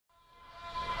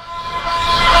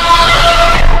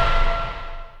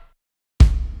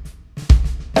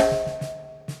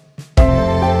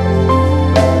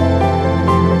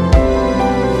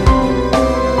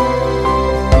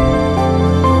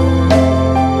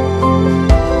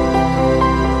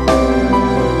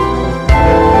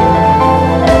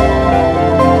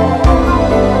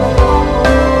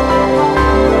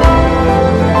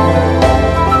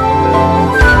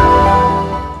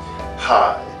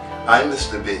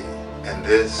and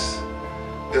this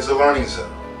is the Learning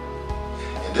Zone.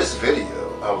 In this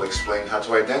video, I will explain how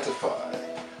to identify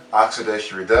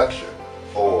oxidation reduction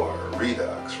or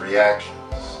redox reactions.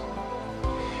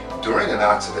 During an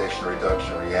oxidation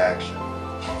reduction reaction,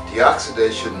 the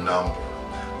oxidation number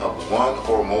of one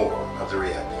or more of the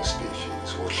reacting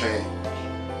species will change.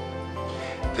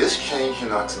 This change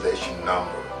in oxidation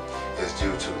number is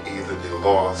due to either the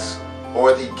loss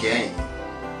or the gain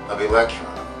of electrons.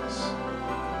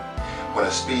 When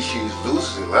a species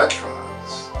loses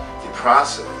electrons, the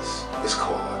process is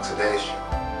called oxidation.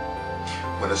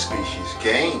 When a species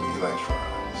gains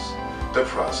electrons, the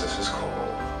process is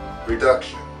called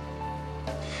reduction.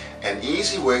 An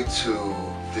easy way to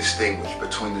distinguish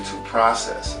between the two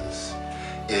processes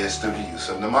is through the use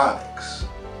of mnemonics.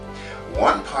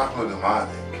 One popular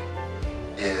mnemonic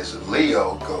is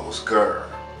Leo goes Gur.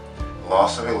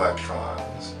 Loss of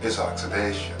electrons is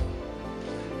oxidation.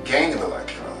 Gain of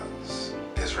electrons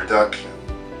is reduction.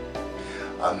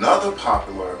 Another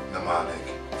popular mnemonic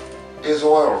is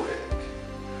oil rig.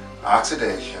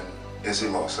 Oxidation is the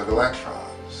loss of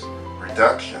electrons.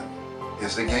 Reduction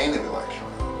is the gain of electrons.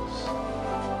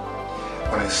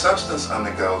 When a substance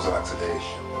undergoes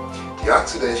oxidation, the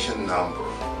oxidation number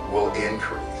will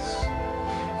increase.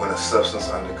 When a substance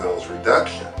undergoes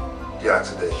reduction, the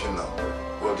oxidation number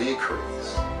will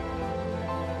decrease.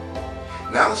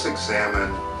 Now let's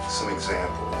examine some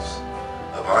examples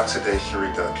of oxidation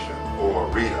reduction or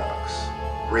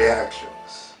redox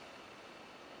reactions.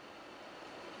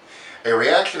 A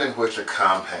reaction in which a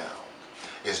compound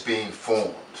is being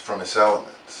formed from its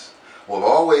elements will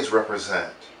always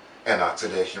represent an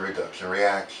oxidation-reduction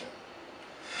reaction.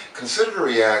 Consider the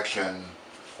reaction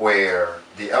where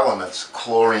the elements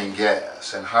chlorine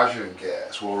gas and hydrogen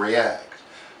gas will react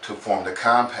to form the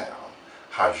compound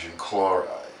hydrogen chloride.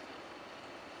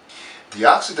 The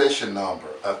oxidation number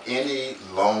of any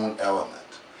lone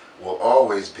element will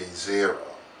always be 0.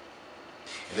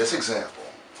 In this example,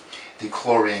 the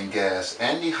chlorine gas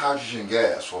and the hydrogen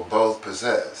gas will both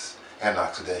possess an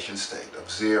oxidation state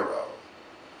of 0.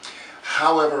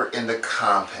 However, in the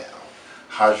compound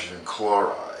hydrogen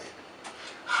chloride,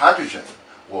 hydrogen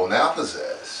will now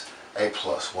possess a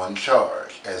 +1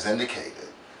 charge as indicated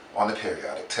on the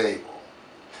periodic table,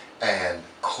 and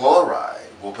chloride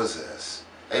will possess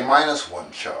a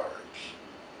 -1 charge.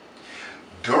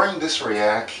 During this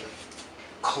reaction,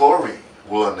 chlorine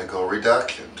will undergo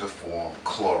reduction to form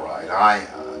chloride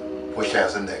ion, which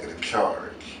has a negative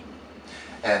charge,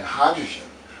 and hydrogen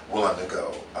will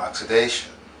undergo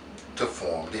oxidation to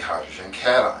form the hydrogen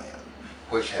cation,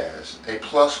 which has a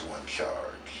 +1 charge.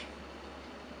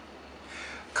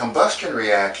 Combustion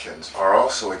reactions are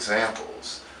also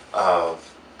examples of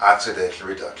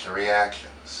oxidation-reduction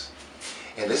reactions.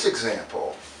 In this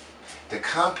example, the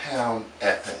compound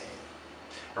ethane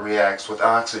reacts with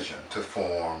oxygen to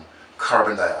form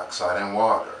carbon dioxide and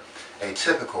water, a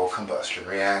typical combustion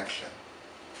reaction.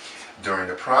 During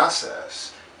the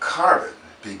process, carbon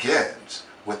begins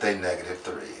with a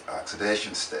 -3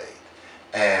 oxidation state,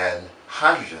 and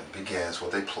hydrogen begins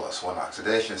with a +1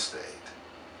 oxidation state.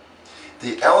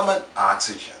 The element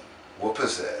oxygen will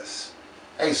possess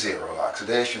a 0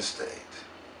 oxidation state.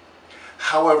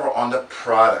 However, on the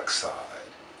product side,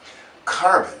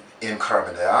 carbon in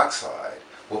carbon dioxide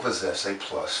will possess a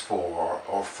 +4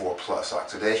 or 4+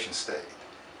 oxidation state.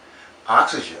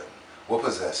 Oxygen will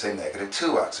possess a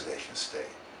 -2 oxidation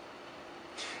state.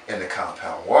 In the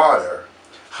compound water,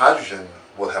 hydrogen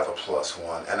will have a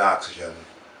 +1 and oxygen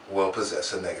will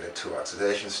possess a -2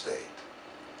 oxidation state.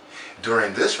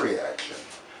 During this reaction,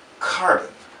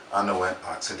 carbon underwent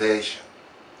oxidation,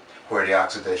 where the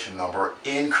oxidation number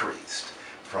increased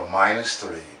from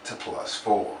 -3 to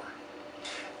 +4,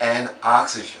 and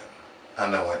oxygen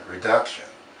underwent reduction,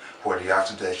 where the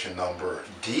oxidation number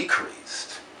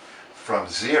decreased from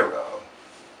 0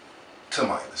 to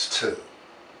 -2.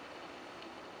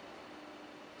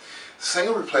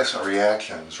 Single replacement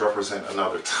reactions represent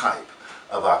another type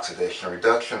of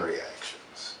oxidation-reduction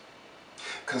reactions.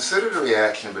 Consider the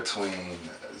reaction between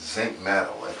zinc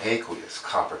metal and aqueous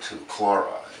copper 2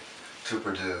 chloride to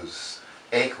produce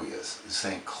aqueous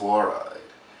zinc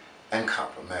chloride and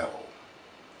copper metal.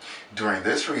 During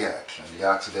this reaction, the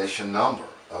oxidation number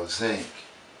of zinc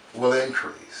will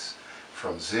increase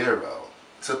from 0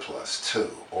 to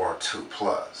 +2 or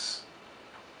 2+.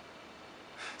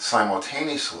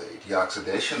 Simultaneously, the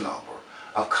oxidation number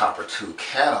of copper 2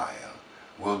 cation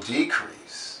will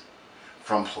decrease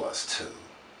from +2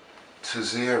 to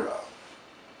 0.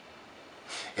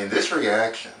 In this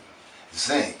reaction,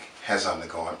 zinc has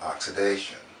undergone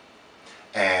oxidation,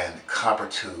 and copper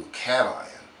 2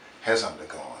 cation has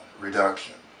undergone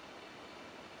reduction.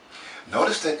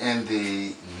 Notice that in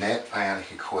the net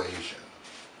ionic equation,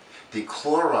 the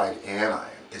chloride anion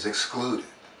is excluded.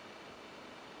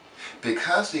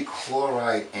 Because the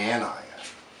chloride anion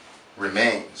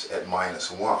remains at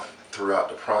 -1 throughout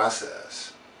the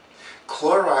process,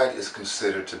 chloride is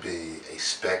considered to be a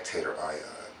spectator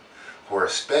ion, where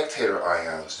spectator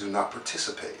ions do not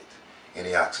participate in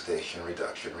the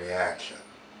oxidation-reduction reaction.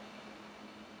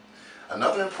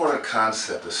 Another important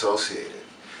concept associated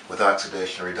with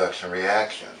oxidation-reduction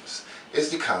reactions is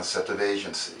the concept of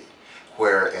agency,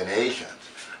 where an agent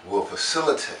will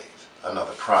facilitate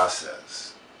another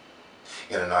process.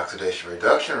 In an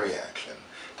oxidation-reduction reaction,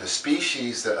 the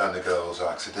species that undergoes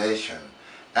oxidation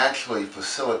actually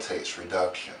facilitates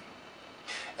reduction,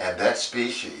 and that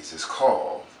species is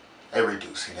called a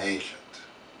reducing agent.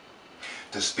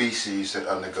 The species that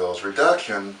undergoes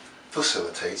reduction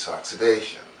facilitates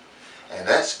oxidation, and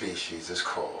that species is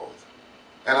called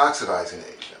an oxidizing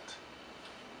agent.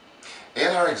 In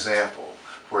our example,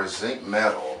 where zinc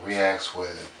metal reacts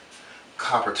with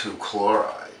copper 2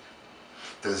 chloride,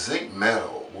 the zinc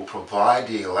metal will provide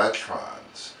the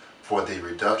electrons for the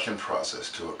reduction process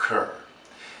to occur,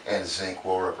 and zinc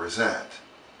will represent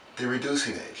the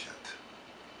reducing agent.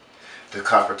 The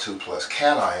copper 2 plus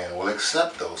cation will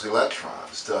accept those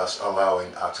electrons, thus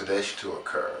allowing oxidation to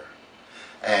occur,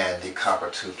 and the copper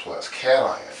 2 plus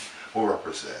cation will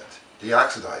represent the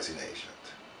oxidizing agent.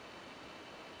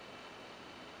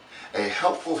 A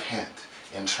helpful hint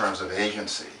in terms of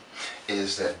agency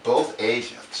is that both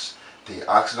agents, the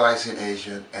oxidizing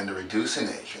agent and the reducing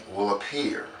agent, will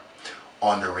appear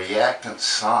on the reactant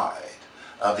side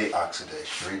of the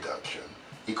oxidation-reduction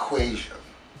equation.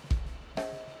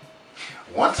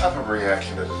 One type of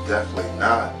reaction that is definitely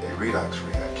not a redox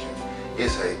reaction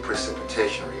is a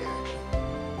precipitation reaction.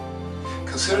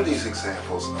 Consider these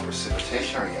examples of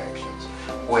precipitation reactions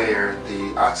where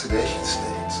the oxidation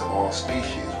states of all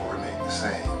species will remain the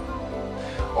same.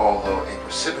 Although a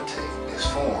precipitate is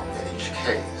formed in each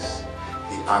case,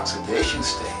 the oxidation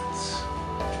states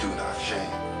do not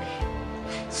change.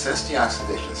 Since the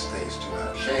oxidation states do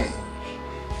not change,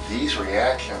 these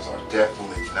reactions are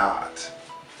definitely not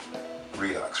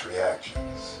redox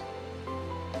reactions.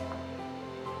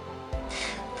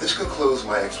 This concludes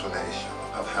my explanation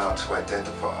of how to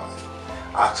identify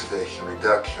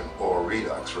oxidation-reduction or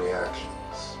redox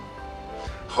reactions.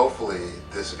 Hopefully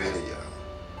this video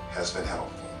has been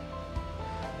helpful.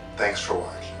 Thanks for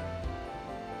watching.